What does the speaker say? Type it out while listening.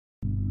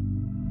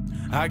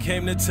I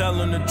came to tell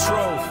him the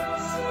truth,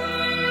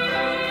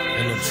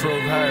 and the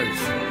truth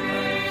hurts.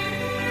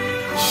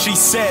 She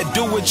said,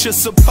 do what you're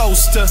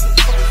supposed to,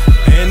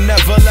 and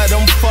never let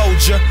them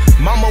fold ya.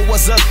 Mama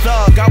was a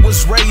thug, I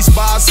was raised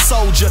by a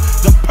soldier.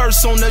 The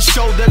purse on the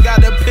shoulder,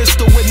 got a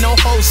pistol with no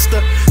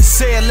holster.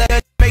 Said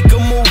let make a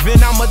move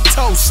and I'ma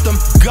toast them,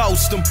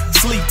 ghost them,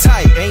 sleep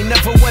tight, ain't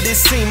never what it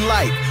seemed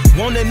like.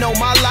 Wanna know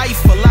my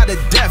life? A lot of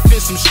death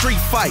and some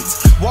street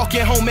fights.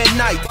 Walking home at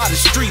night by the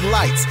street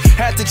lights.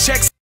 Had to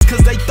check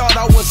cause they thought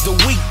I was the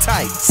weak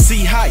type.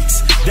 See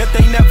heights that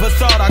they never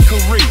thought I could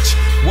reach.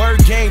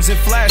 Word games and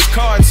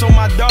flashcards so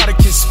my daughter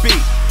can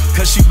speak.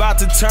 Cause she about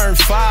to turn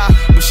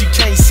 5, but she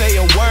can't say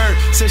a word.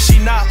 Says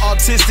she not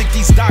autistic,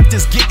 these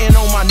doctors getting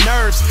on my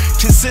nerves.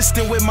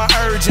 Consistent with my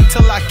urge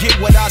until I get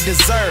what I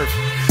deserve.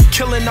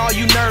 Killing all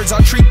you nerds,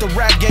 I'll treat the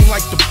rap game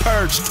like the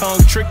purge.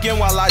 Tongue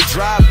tricking while I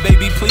drive,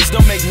 baby, please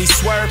don't make me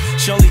swerve.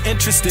 She only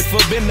interested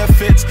for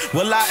benefits,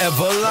 will I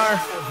ever learn?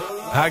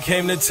 I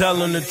came to tell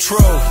him the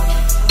truth,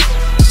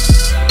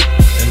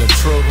 and the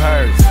truth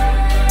hurts.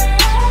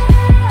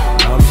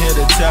 I'm here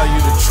to tell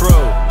you the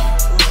truth,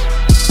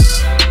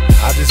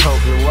 I just hope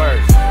it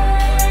works.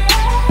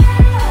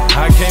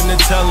 I came to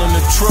tell him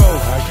the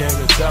truth, I came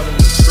to tell him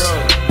the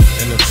truth,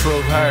 and the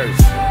truth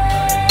hurts.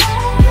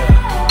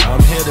 I'm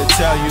here to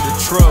tell you the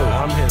truth,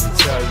 I'm here to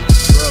tell you the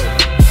truth,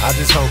 I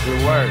just hope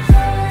it works.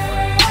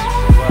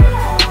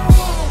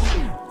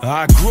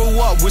 I grew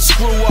up with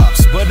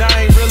screw-ups, but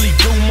I ain't really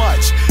do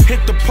much. Hit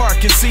the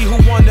park and see who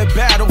won the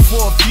battle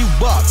for a few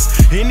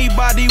bucks.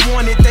 Anybody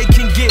want it, they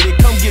can get it,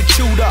 come get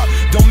chewed up.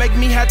 Don't make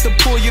me have to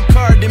pull your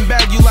card and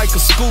bag you like a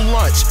school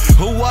lunch.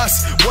 Who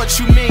us? What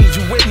you mean?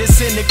 You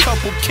witnessing a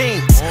couple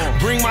kings.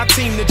 Bring my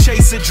team to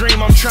chase a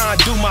dream, I'm trying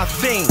to do my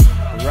thing.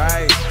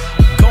 Right.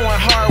 Going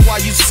hard while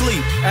you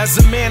sleep. As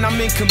a man,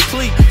 I'm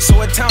incomplete, so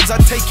at times I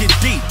take it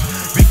deep.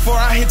 Before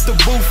I hit the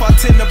booth, I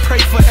tend to pray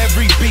for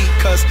every beat.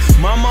 Cause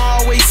mama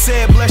always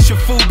said, bless your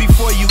food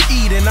before you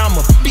eat, and I'm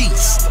a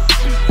feast.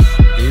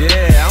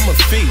 Yeah, I'm a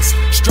feast.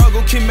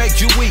 Struggle can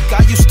make you weak.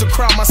 I used to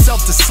cry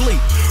myself to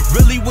sleep.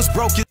 Really was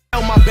broke as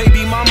hell, my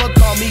baby mama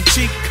called me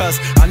cheap. Cause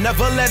I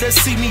never let her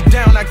see me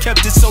down, I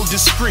kept it so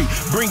discreet.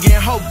 Bringing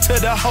hope to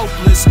the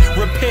hopeless,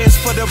 repairs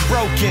for the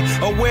broken.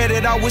 Aware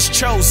that I was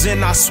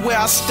chosen, I swear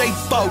I stay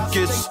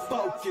focused.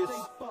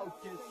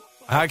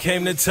 I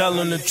came to tell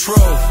him the truth,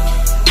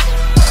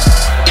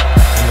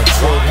 and the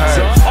truth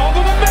hurts.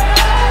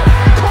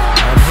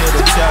 I'm here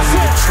to tell you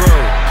the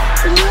truth,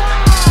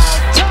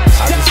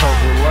 I just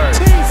hope it works.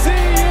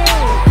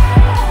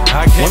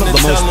 One of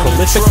the most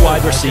prolific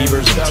wide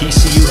receivers in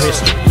TCU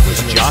history was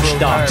Josh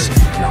Doctson,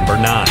 number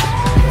 9.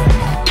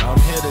 I'm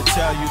here to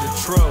tell you the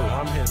truth,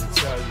 I'm here to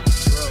tell you the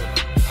truth,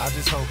 I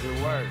just hope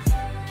it works.